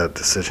bet that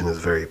decision is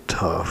very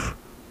tough.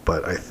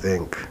 But I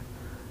think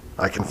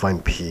I can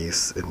find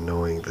peace in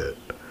knowing that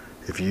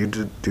if you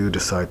do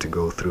decide to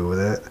go through with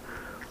it,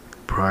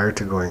 prior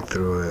to going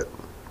through it,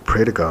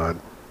 pray to God,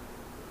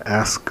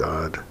 ask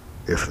God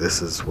if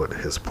this is what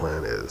his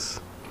plan is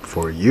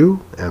for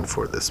you and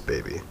for this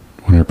baby.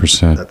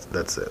 100%.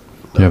 That's it.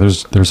 Yeah,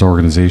 there's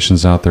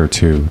organizations out there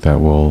too that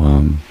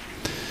will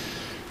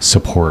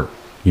support,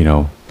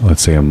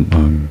 let's say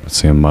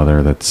a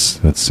mother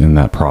that's in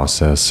that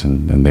process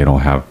and they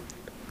don't have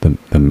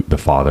the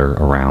father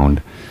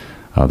around.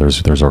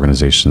 There's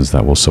organizations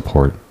that will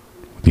support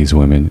these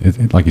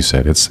women. Like you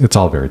said, it's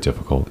all very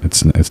difficult.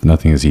 It's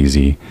nothing is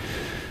easy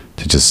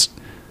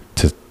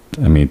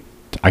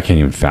I can't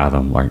even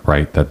fathom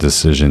that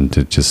decision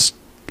to just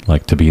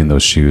to be in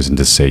those shoes and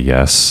to say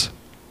yes,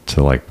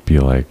 to be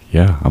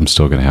yeah, I'm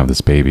still going to have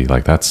this baby.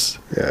 That's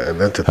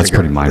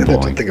pretty mind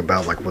blowing. And to think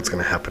about what's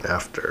going to happen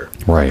after.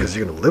 Right. Because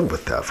you're going to live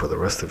with that for the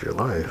rest of your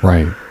life.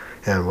 Right.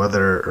 And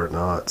whether or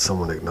not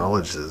someone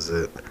acknowledges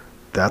it,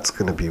 that's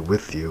going to be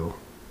with you.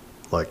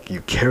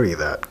 You carry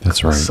that.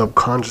 That's right.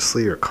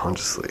 Subconsciously or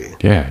consciously.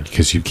 Yeah,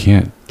 because you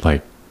can't,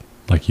 like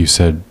you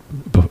said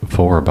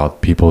before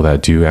about people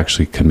that do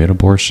actually commit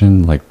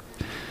abortion,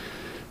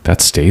 that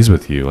stays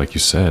with you. Like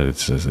you said,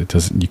 it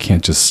doesn't. You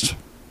can't just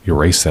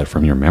erase that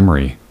from your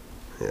memory.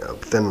 Yeah,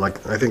 but then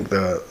I think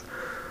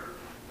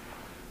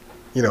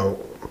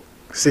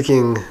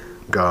seeking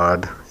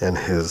God and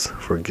his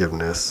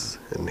forgiveness,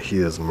 and he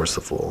is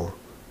merciful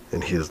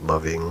and he is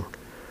loving.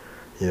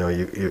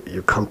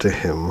 You come to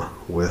him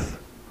with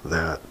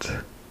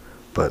that,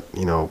 but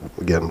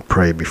again,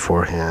 pray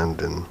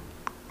beforehand and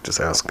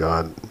just ask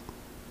God,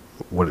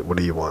 what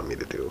do you want me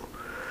to do?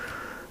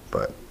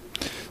 But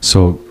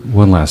so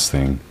one last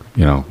thing,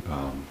 we're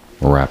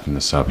wrapping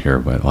this up here,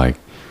 but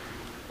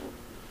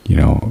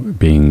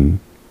being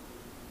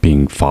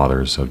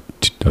fathers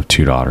of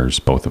two daughters,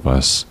 both of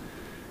us,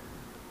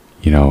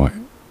 I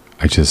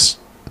just,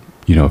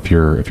 if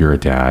you're a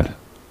dad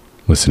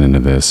listening to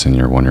this and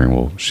you're wondering,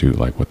 well, shoot,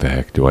 what the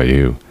heck do I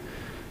do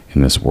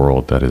in this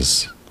world that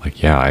is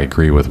yeah, I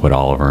agree with what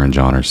Oliver and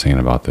John are saying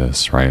about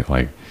this, right?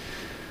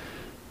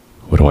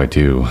 What do I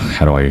do?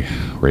 How do I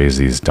raise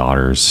these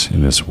daughters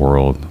in this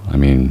world? I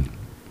mean,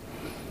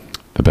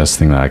 the best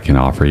thing that I can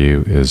offer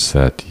you is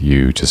that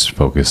you just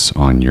focus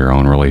on your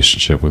own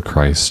relationship with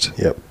Christ.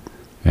 Yep.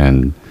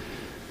 And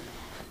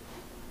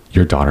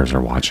your daughters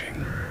are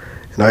watching.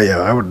 And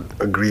I would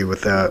agree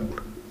with that.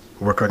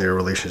 Work on your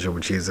relationship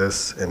with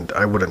Jesus, and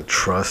I wouldn't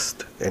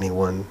trust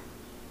anyone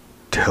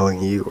telling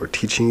you or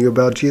teaching you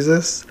about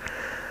Jesus.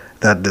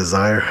 That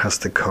desire has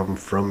to come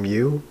from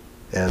you.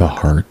 And the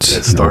heart.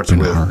 It starts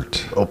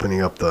with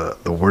opening up the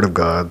Word of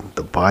God,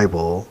 the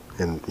Bible,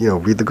 and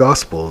read the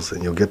Gospels,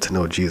 and you'll get to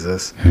know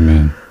Jesus.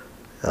 Amen.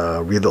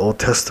 Read the Old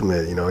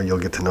Testament. You'll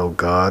get to know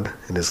God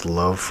and his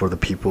love for the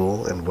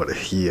people and what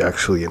he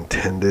actually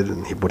intended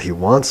and what he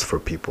wants for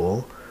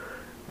people.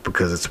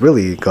 Because it's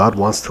really, God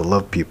wants to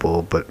love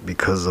people, but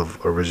because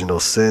of original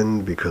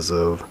sin, because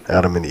of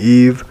Adam and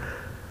Eve,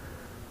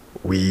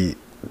 we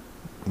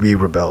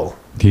rebel.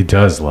 He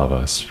does love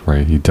us,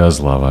 right? He does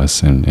love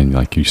us, and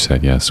like you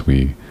said, yes,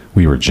 we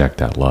reject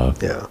that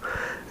love. Yeah.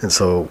 And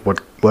so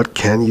what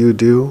can you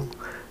do?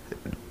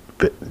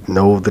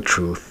 Know the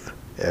truth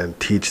and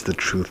teach the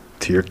truth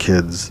to your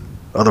kids.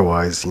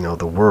 Otherwise,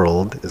 the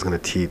world is going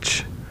to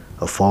teach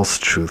a false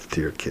truth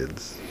to your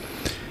kids.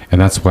 And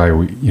that's why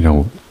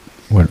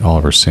what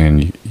Oliver's saying,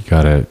 you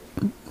got to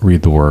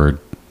read the word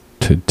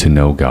to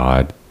know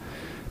God,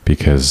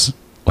 because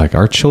like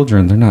our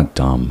children, they're not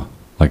dumb.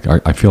 Like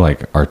I feel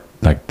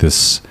like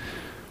this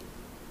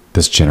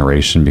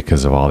generation,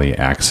 because of all the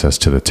access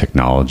to the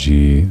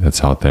technology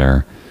that's out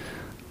there,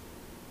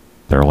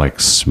 they're like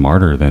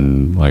smarter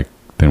than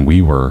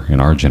we were in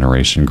our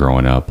generation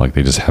growing up. Like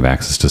they just have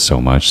access to so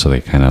much, so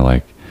they kind of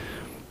like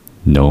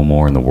know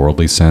more in the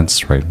worldly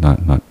sense, right?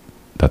 Not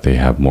that they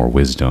have more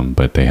wisdom,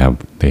 but they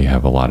have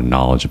a lot of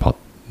knowledge about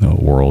the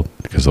world,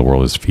 because the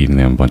world is feeding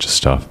them a bunch of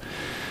stuff.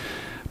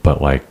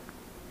 But like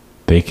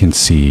they can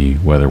see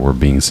whether we're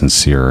being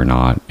sincere or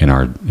not in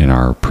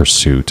our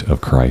pursuit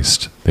of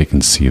Christ. They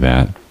can see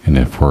that, and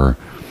if we're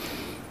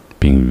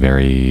being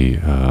very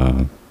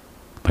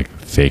like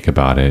fake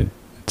about it,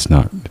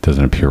 it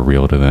doesn't appear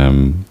real to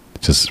them,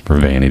 just for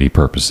vanity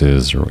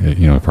purposes, or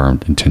if our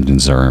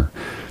intentions are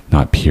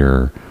not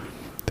pure,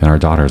 then our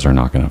daughters are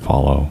not going to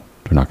follow.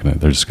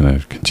 They're just going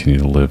to continue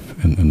to live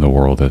in the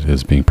world that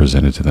is being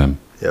presented to them.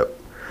 Yep.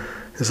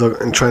 And so,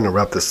 in trying to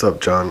wrap this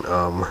up, John,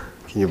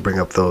 can you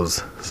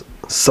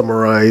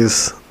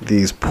summarize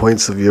these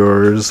points of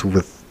yours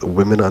with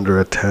women under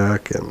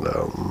attack, and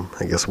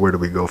I guess where do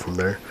we go from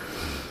there?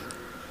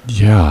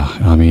 Yeah,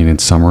 I mean, in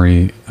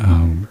summary,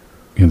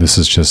 this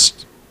is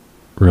just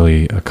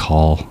really a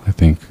call, I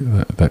think,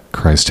 that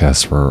Christ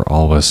has for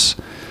all of us,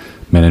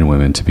 men and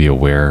women, to be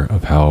aware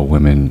of how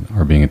women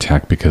are being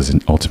attacked, because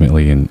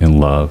ultimately in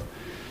love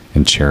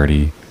and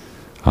charity,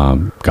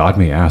 God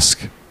may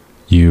ask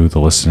you, the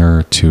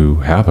listener, to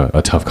have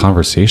a tough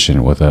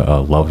conversation with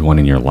a loved one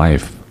in your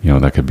life.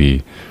 That could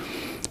be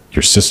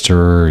your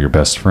sister, your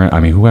best friend,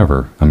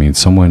 whoever.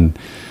 Someone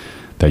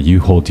that you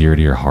hold dear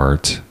to your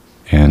heart,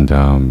 and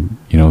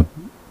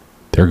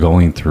they're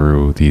going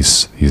through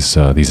these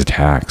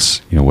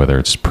attacks, whether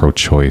it's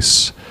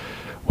pro-choice,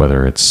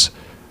 whether it's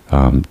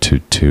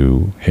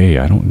hey,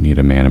 I don't need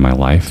a man in my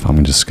life.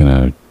 I'm just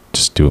gonna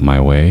do it my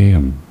way.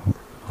 I'm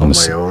on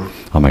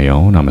my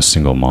own. I'm a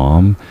single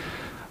mom.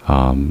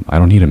 I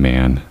don't need a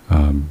man.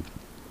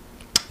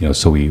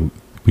 So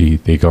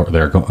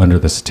they're under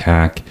this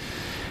attack,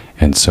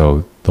 and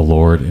so the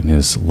Lord, in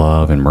His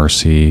love and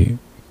mercy,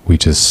 we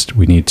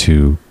need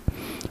to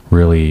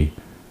really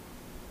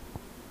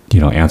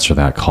answer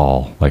that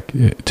call, like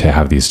to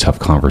have these tough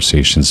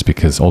conversations,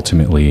 because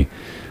ultimately,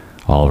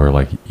 Oliver,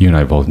 like you and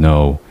I both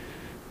know,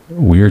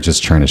 we're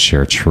just trying to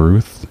share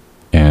truth,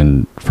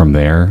 and from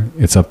there,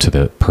 it's up to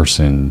the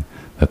person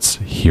that's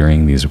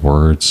hearing these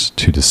words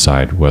to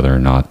decide whether or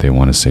not they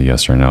want to say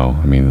yes or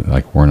no.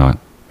 We're not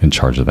in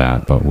charge of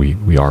that, but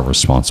we are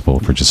responsible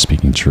for just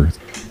speaking truth.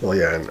 Well,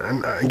 yeah,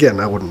 and again,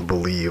 I wouldn't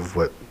believe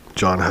what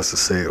John has to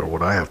say or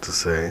what I have to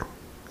say.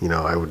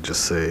 I would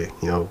just say,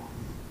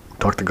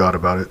 talk to God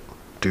about it.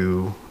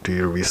 Do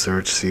your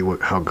research, see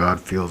how God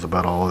feels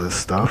about all of this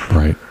stuff,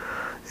 right?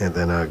 And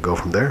then go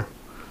from there.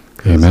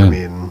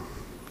 Amen.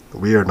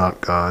 We are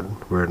not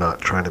God. We're not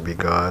trying to be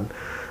God,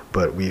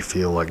 but we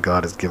feel like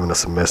God has given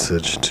us a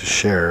message to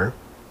share.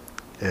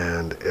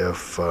 And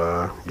if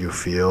you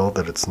feel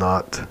that it's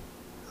not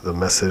the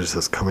message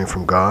that's coming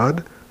from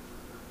God,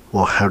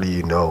 well, how do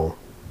you know?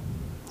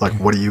 Like,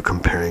 what are you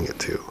comparing it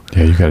to?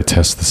 Yeah, you got to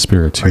test the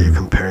spirit too. Are you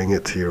comparing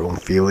it to your own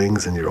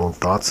feelings and your own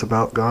thoughts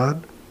about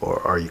God?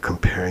 Or are you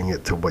comparing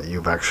it to what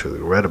you've actually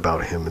read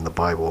about Him in the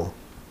Bible?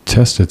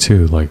 Test it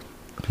too.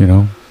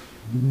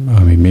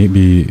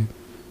 Maybe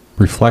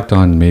reflect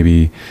on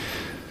maybe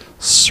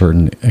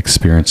certain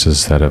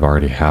experiences that have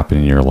already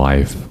happened in your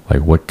life.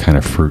 Like, what kind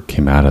of fruit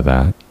came out of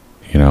that?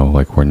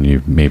 Like when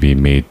you maybe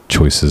made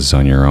choices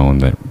on your own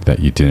that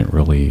you didn't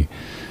really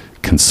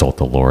consult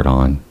the Lord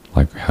on.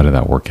 Like, how did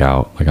that work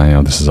out? Like, I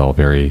know this is all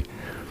very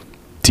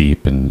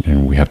deep,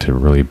 and we have to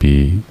really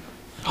be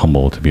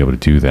humble to be able to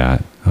do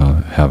that,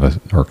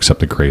 or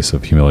accept the grace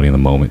of humility in the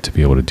moment to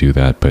be able to do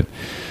that. But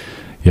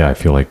yeah, I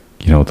feel like,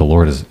 the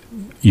Lord is,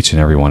 each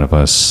and every one of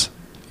us,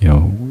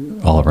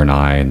 Oliver and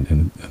I,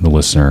 and the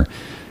listener,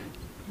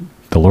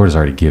 the Lord has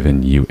already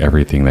given you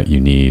everything that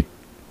you need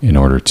in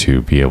order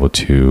to be able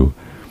to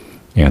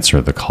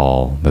answer the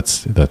call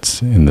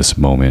that's in this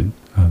moment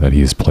that He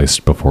has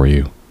placed before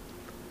you.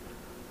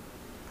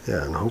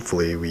 Yeah, and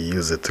hopefully we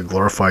use it to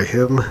glorify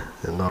Him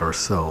and not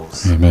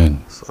ourselves.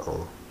 Amen.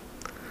 So,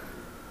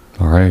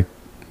 all right.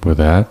 With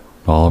that,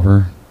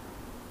 Oliver,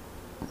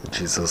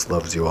 Jesus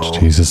loves you all.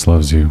 Jesus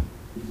loves you.